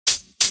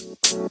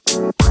Hey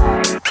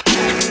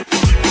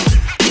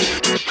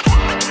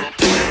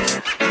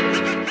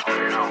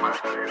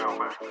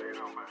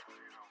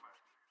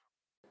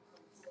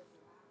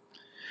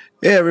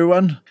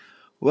everyone,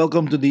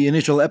 welcome to the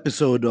initial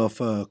episode of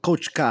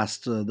Coach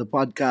Cast, the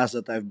podcast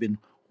that I've been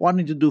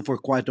wanting to do for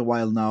quite a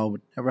while now,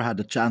 but never had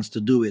a chance to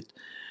do it.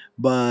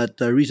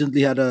 But I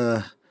recently had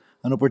an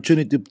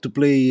opportunity to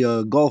play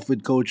golf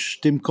with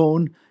Coach Tim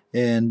Cohn,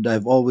 and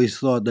I've always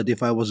thought that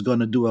if I was going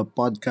to do a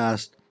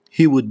podcast,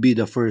 he would be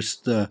the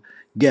first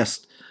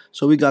guest.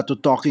 So we got to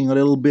talking a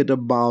little bit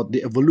about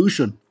the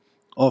evolution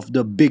of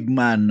the big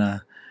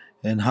man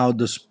and how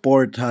the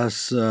sport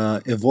has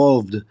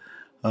evolved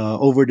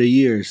over the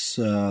years.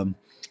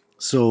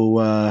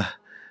 So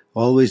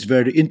always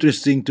very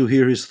interesting to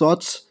hear his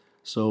thoughts.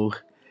 So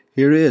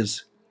here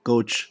is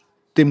Coach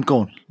Tim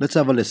Cohn. Let's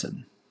have a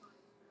listen.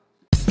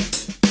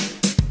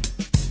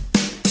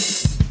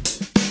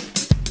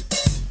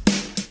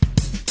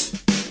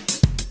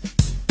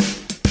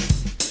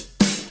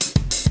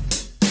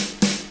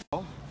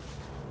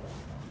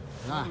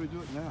 How do we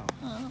do it now?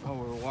 Oh,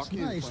 we're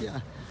walking. Nice, yeah.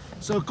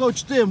 So,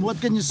 Coach Tim,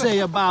 what can you say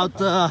about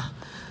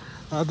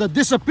the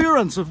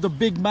disappearance of the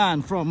big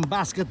man from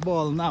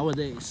basketball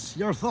nowadays?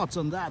 Your thoughts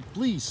on that,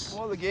 please.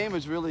 Well, the game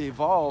has really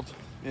evolved.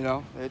 You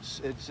know,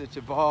 it's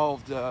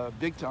evolved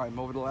big time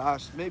over the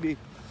last maybe.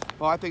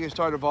 Well, I think it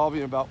started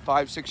evolving about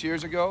 5, 6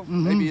 years ago,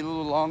 maybe a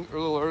little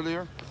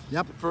earlier.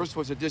 Yep. The first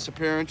was a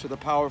disappearance of the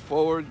power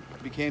forward,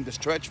 became the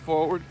stretch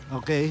forward,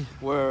 Okay.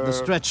 where The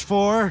stretch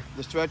four.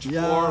 the stretch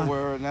Yeah. four,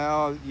 where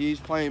now he's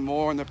playing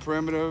more on the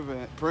perimeter,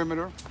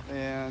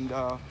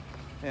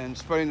 and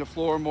spreading the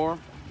floor more.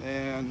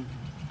 And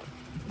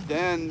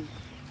then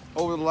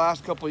over the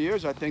last couple of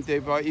years, I think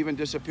they've even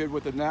disappeared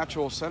with the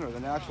natural center. The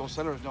natural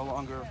center is no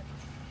longer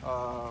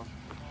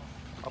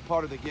a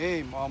part of the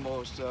game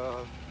almost.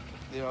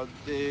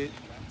 The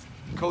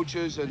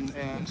coaches and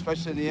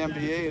especially in the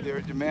NBA,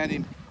 they're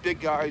demanding big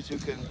guys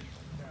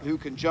who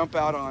can jump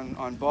out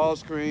on ball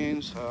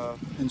screens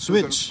And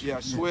who can- switch.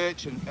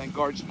 switch and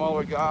guard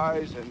smaller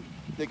guys, and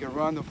they can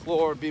run the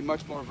floor, be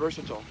much more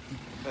versatile.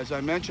 As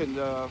I mentioned,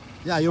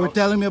 Yeah, you were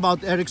telling me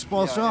about Eric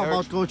Spolstra, Yeah, Eric-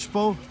 about Coach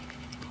Poe.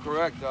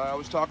 correct. I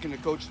was talking to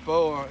Coach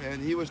Spo,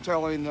 and he was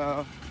telling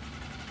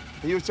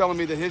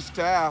me that his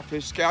staff,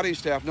 his scouting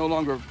staff, no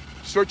longer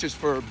searches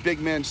for big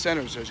men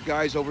centers. There's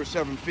guys over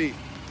 7 feet.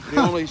 They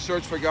only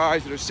search for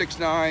guys that are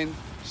 6'9",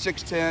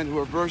 6'10", who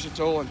are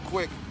versatile and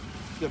quick.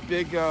 The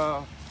big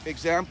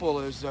example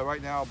is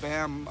right now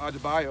Bam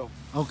Adebayo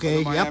Okay,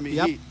 of the yep, Miami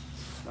yep. Heat.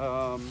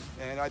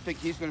 And I think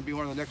he's going to be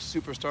one of the next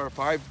superstar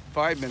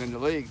five men in the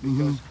league Mm-hmm.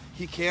 because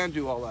he can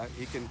do all that.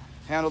 He can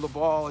handle the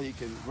ball. He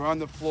can run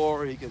the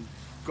floor. He can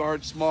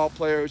guard small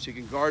players. He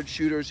can guard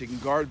shooters. He can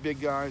guard big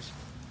guys.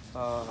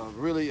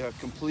 Really a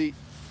complete,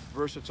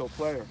 versatile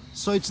player.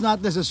 So it's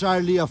not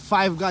necessarily a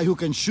five guy who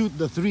can shoot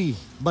the three,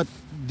 but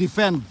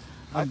defend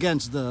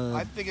against the.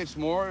 I think it's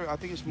more. I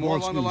think it's more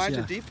Ball along the screens, lines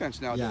yeah. of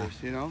defense nowadays.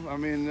 You know, I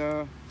mean,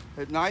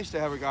 it's nice to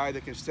have a guy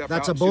that can step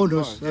That's out. a and shoot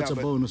bonus. guard. That's Yeah,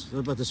 a bonus,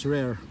 but it's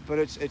rare. But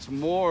it's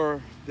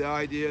more the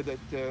idea that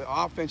the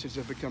offenses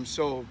have become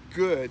so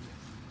good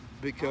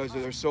because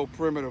they're so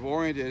primitive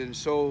oriented and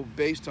so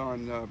based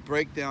on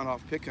breakdown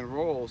off pick and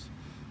rolls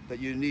that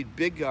you need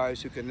big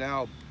guys who can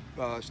now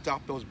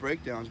stop those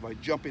breakdowns by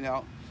jumping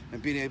out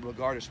and being able to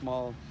guard a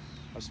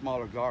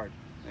smaller guard.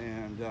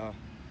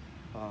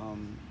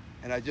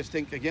 And I just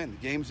think, again,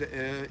 the game's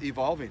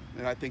evolving,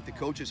 and I think the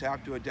coaches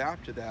have to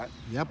adapt to that.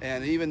 Yep.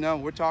 And even though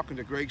we're talking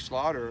to Greg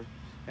Slaughter,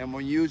 and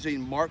we're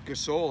using Mark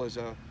Gasol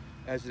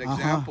as an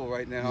example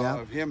right now Yep.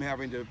 of him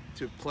having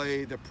to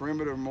play the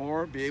perimeter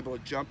more, be able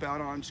to jump out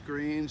on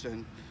screens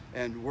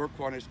and work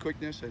on his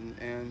quickness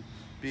and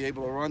be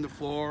able to run the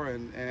floor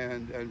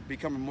and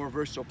become a more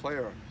versatile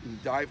player,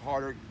 and dive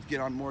harder, get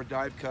on more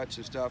dive cuts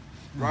and stuff,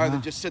 rather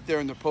than just sit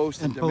there in the post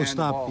and, And demand post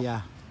the up, ball.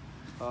 yeah.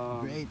 Um,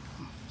 Great.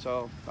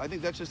 So I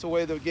think that's just the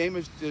way the game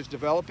is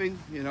developing.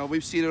 You know,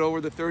 we've seen it over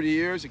the 30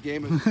 years. The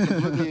game has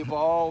completely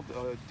evolved,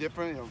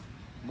 different,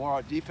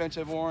 more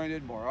defensive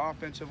oriented, more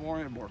offensive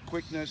oriented, more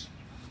quickness.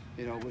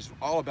 You know, it was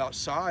all about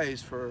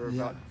size for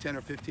about 10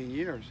 or 15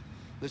 years.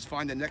 Let's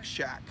find the next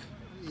Shaq.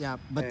 Yeah,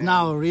 but And-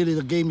 now really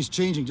the game is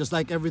changing, just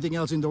like everything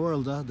else in the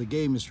world. The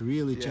game is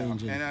really Yeah,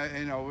 changing.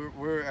 and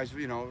we're as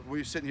you know,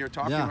 we're sitting here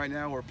talking Yeah. right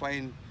now. We're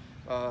playing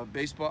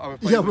baseball. We're Yeah,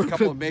 playing with we're a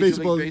couple of Major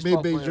baseball- League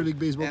Baseball Major players, League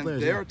Baseball and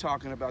players, they're yeah.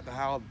 talking about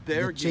how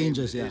their The game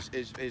changes, yeah.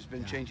 has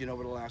been changing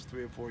over the last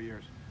 3 or 4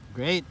 years.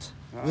 Great.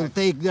 All We'll right.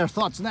 take their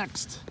thoughts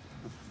next.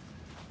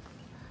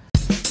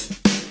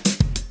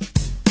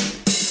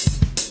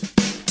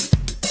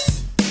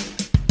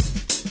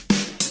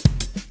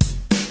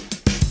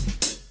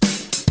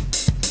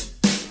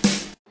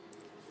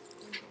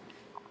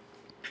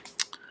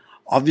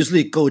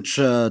 Obviously, Coach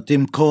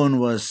Tim Cohn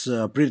was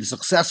pretty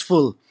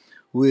successful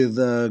with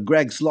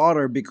Greg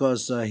Slaughter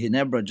because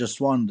Hinebra just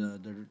won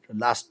the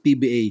last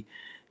PBA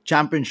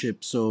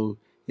championship. So,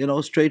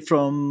 straight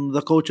from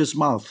the coach's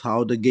mouth,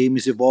 how the game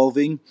is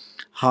evolving,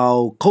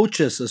 how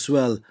coaches as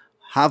well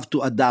have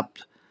to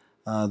adapt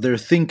their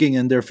thinking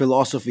and their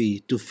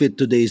philosophy to fit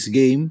today's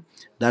game.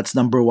 That's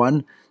number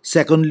one.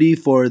 Secondly,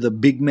 for the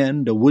big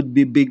men, the would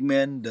be big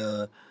men,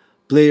 the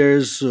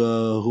players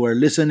who are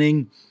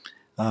listening,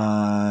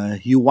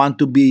 you want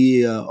to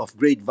be of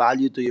great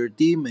value to your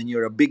team and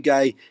you're a big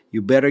guy,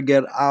 you better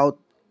get out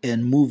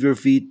and move your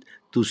feet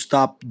to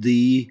stop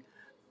the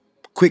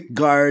quick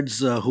guards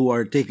who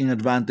are taking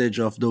advantage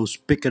of those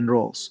pick and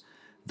rolls.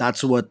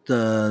 That's what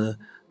the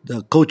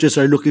coaches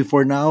are looking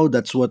for now.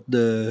 That's what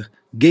the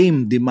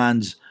game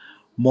demands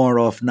more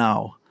of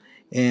now.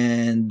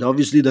 And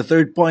obviously, the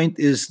third point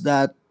is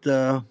that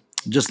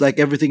just like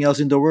everything else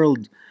in the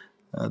world,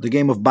 the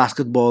game of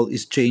basketball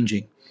is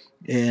changing.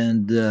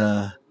 And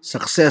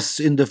success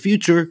in the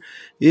future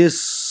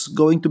is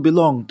going to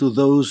belong to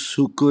those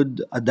who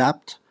could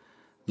adapt,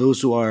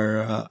 those who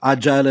are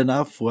agile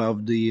enough, who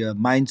have the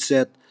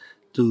mindset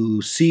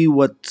to see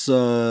what's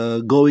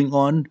going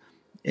on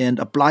and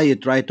apply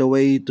it right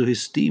away to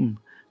his team,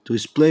 to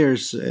his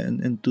players,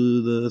 and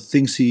to the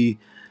things he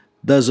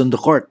does on the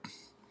court.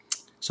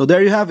 So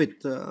there you have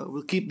it.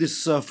 We'll keep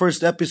this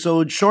first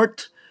episode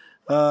short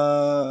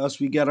as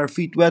we get our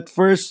feet wet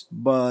first,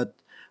 but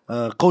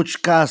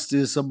Coach Cast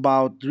is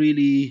about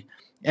really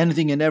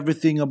anything and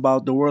everything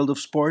about the world of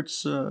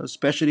sports,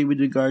 especially with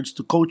regards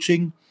to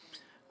coaching.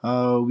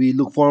 We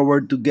look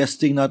forward to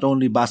guesting not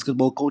only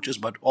basketball coaches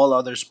but all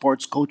other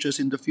sports coaches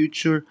in the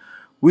future.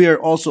 We are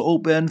also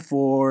open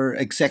for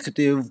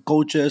executive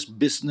coaches,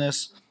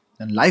 business,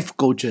 and life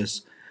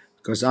coaches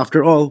because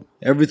after all,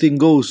 everything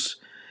goes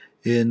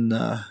in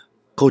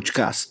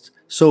Coachcast.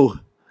 So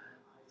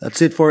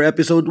that's it for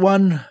episode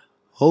one.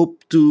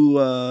 Hope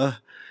to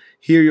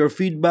hear your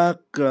feedback.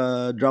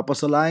 Drop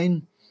us a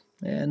line,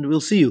 and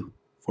we'll see you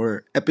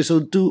for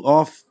episode two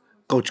of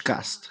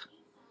Coachcast.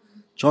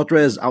 Chotre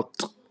is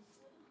out.